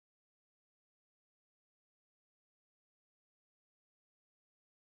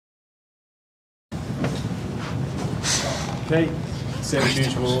Okay, same as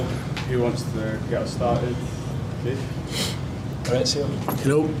usual. Who wants to get us started? Okay. Fabrizio.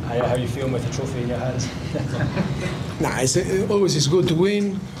 Hello. How are you feeling with the trophy in your hands? Always good to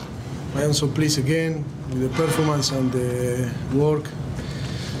win. I am so pleased again with the performance and the work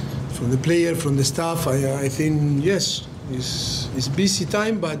from the player, from the staff. I think, yes, it's busy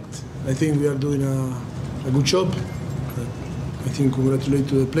time, but I think we are doing a good job. I think congratulate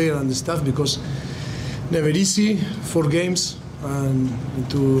to the player and the staff, because never easy, 4 games and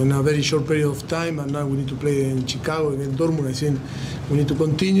in a very short period of time, and now we need to play in Chicago against Dortmund. I think we need to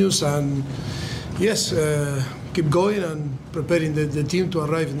continue and yes, keep going and preparing the team to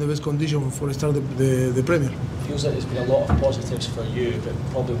arrive in the best condition for start the Premier. Feels like there's been a lot of positives for you, but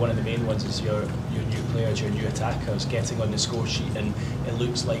probably one of the main ones is your new players, your new attackers getting on the score sheet, and it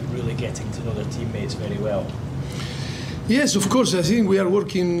looks like really getting to know their teammates very well. Yes, of course. I think we are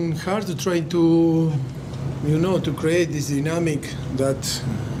working hard to try to, to create this dynamic that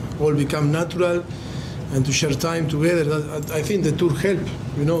all become natural and to share time together. I think the tour help,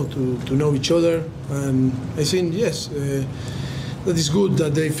 to know each other, and I think yes, that is good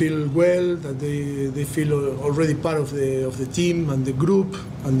that they feel well, that they feel already part of the team and the group,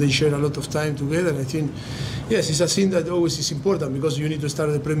 and they share a lot of time together. I think yes, it's a thing that always is important, because you need to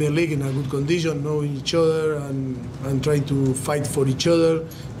start the Premier League in a good condition, knowing each other and try to fight for each other.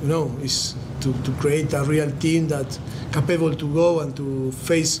 Is to create a real team that's capable to go and to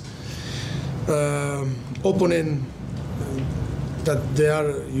face opponent that they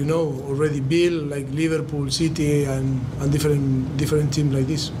are, already built, like Liverpool, City, and different teams like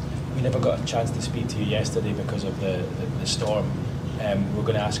this. We never got a chance to speak to you yesterday because of the storm. We're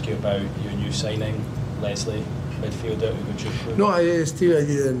going to ask you about your new signing, Lesley, midfielder Ugochukwu. No, I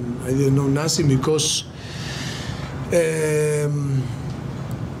didn't know nothing, because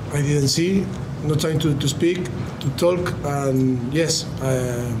I didn't see, no time to speak, to talk, and yes,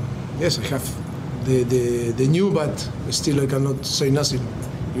 I have the new, but still I cannot say nothing,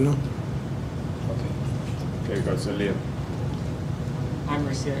 Okay, go to Liam. I'm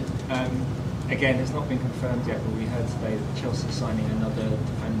Mauricio. Again, it's not been confirmed yet, but we heard today that Chelsea are signing another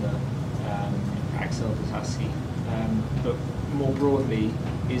defender, Axel Disasi. But more broadly,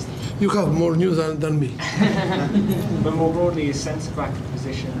 you have more news than me. But more broadly, is centre-back a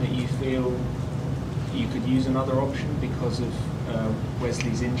position that you feel you could use another option because of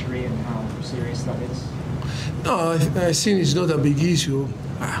Wesley's injury and how serious that is? No, I think it's not a big issue.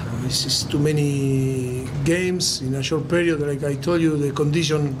 It's just too many games in a short period. Like I told you, the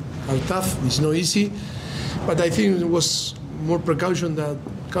conditions are tough. It's not easy, but I think it was more precaution than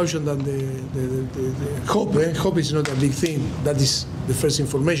the hope. Hope is not a big thing. That is the first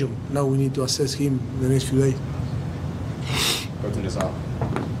information. Now we need to assess him the next few days. Go to Nizar.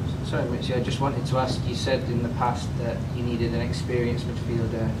 Sorry, Mitzi, I just wanted to ask, you said in the past that you needed an experienced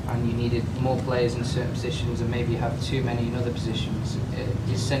midfielder and you needed more players in certain positions and maybe you have too many in other positions.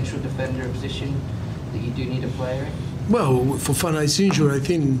 Is central defender a position that you do need a player in? Well, for Fanay's injury, I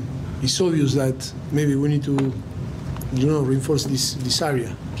think it's obvious that maybe we need to, reinforce this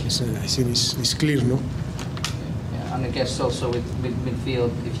area. I think it's clear, no? Yeah, and I guess also with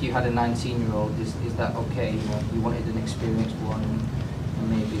midfield, if you had a 19-year-old, is that okay? You wanted an experienced one, and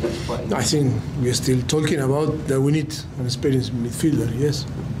maybe that's quite... I think we're still talking about that we need an experienced midfielder, yes.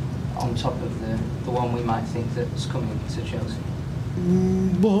 On top of the one we might think that's coming to Chelsea?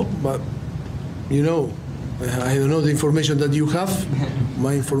 But, I don't know the information that you have.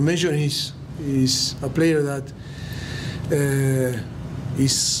 My information is a player that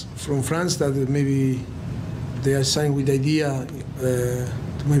is from France, that maybe they are signed with the idea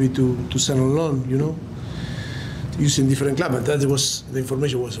to send on loan, using different clubs. But that was the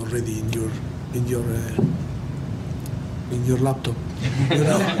information was already in your laptop.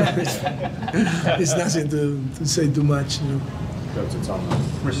 It's nothing to say too much. Go to Tom.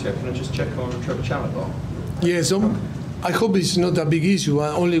 Mauricio, can I just check on Trevor Chalobah? Yes, I hope it's not a big issue.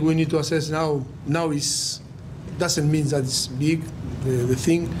 Only we need to assess now. Now doesn't mean that it's big. The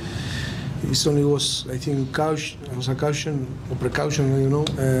thing. It only was, I think, a caution or precaution, I don't know.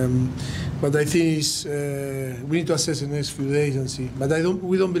 But I think we need to assess in the next few days and see. But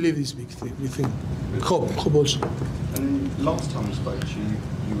we don't believe this big thing. We think, hope also. And last time we spoke to you,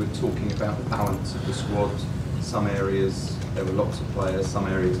 you were talking about the balance of the squad. Some areas there were lots of players, some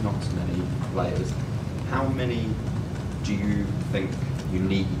areas not so many players. How many do you think you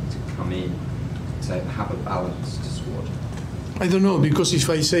need to come in to have a balanced squad? I don't know, because if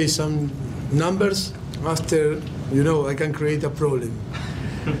I say some numbers, after, I can create a problem.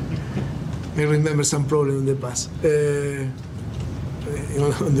 I remember some problem in the past in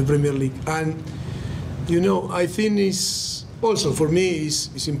the Premier League. And, I think it's also for me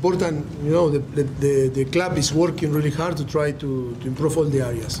it's important. You know, the club is working really hard to try to improve all the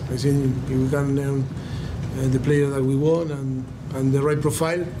areas. I think if we can learn the player that we want and the right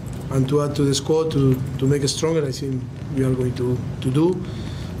profile, and to add to the squad to make it stronger, I think we are going to do.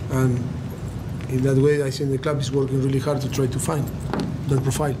 And in that way, I think the club is working really hard to try to find that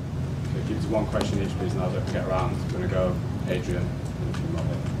profile. Okay, keep it to one question each, please. Now that we get around, we're going to go Adrian.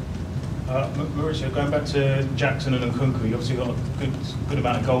 Mauricio, going back to Jackson and Nkunku, you obviously got a good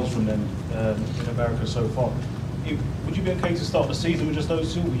amount of goals from them in America so far. Would you be okay to start the season with just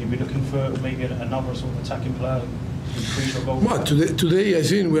those two? Would you be looking for maybe another sort of attacking player to increase your goals? Well, today I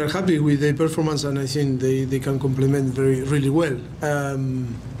think we are happy with their performance, and I think they can complement really well.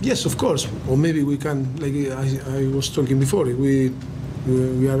 Yes, of course, or maybe we can, like I was talking before, we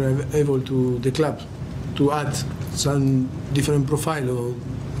are able to the club to add some different profile or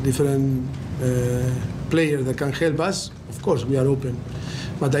different player that can help us. Of course, we are open,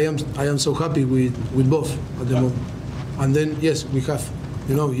 but I am so happy with both at the moment. And then yes, we have,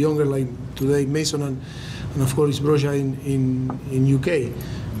 you know, younger like today Mason and of course Broja in UK,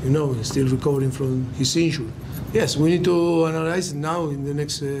 you know, still recovering from his injury. Yes, we need to analyze now in the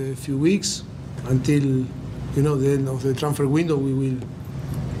next few weeks until, you know, the end of the transfer window. We will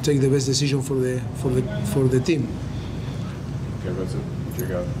take the best decision for the team. Okay,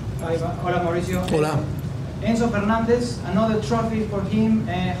 Rodrigo. Hola Mauricio. Hola. Enzo Fernandez, another trophy for him.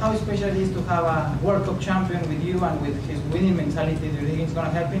 How special it is to have a World Cup champion with you and with his winning mentality. Do you think it's going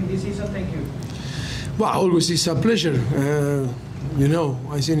to help him this season? Thank you. Well, always it's a pleasure. You know,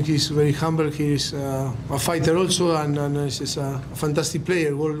 I think he's very humble. He's a fighter also, and he's a fantastic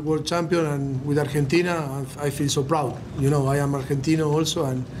player, world champion, and with Argentina, I feel so proud. You know, I am Argentino also,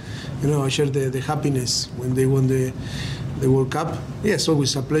 and you know, I share the happiness when they won the World Cup. Yes,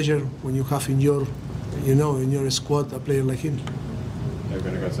 always a pleasure when you have in your squad a player like him. We're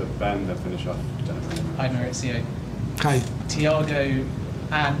going to go to Ben, then finish off. Hi Mauricio. Hi. Thiago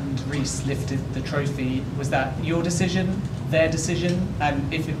and Reece lifted the trophy. Was that your decision, their decision?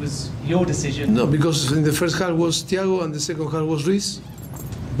 And if it was your decision... No, because in the first half was Thiago and the second half was Reece,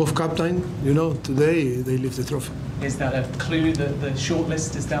 both captain. You know, today they lift the trophy. Is that a clue that the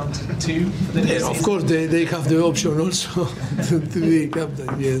shortlist is down to 2 for the new season? Of course, they have the option also to be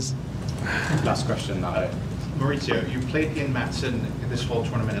captain, yes. Last question now. Mauricio, you played Ian Maatsen in this fall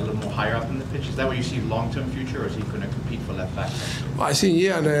tournament a little more higher up in the pitch. Is that where you see long-term future, or is he going to compete for left back? Well, I think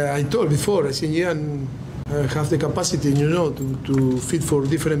Ian, I told before, I think Ian have the capacity, you know, to fit for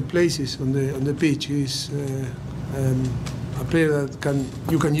different places on the pitch. He's a player that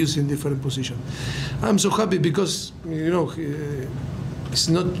you can use in different positions. I'm so happy because, you know, it's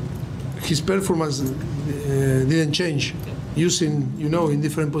not his performance didn't change. Using, you know, in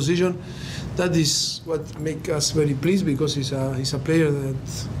different positions. That is what makes us very pleased, because he's a player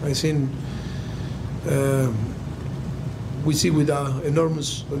that I think we see with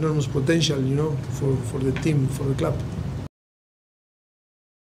enormous potential, you know, for the team, for the club.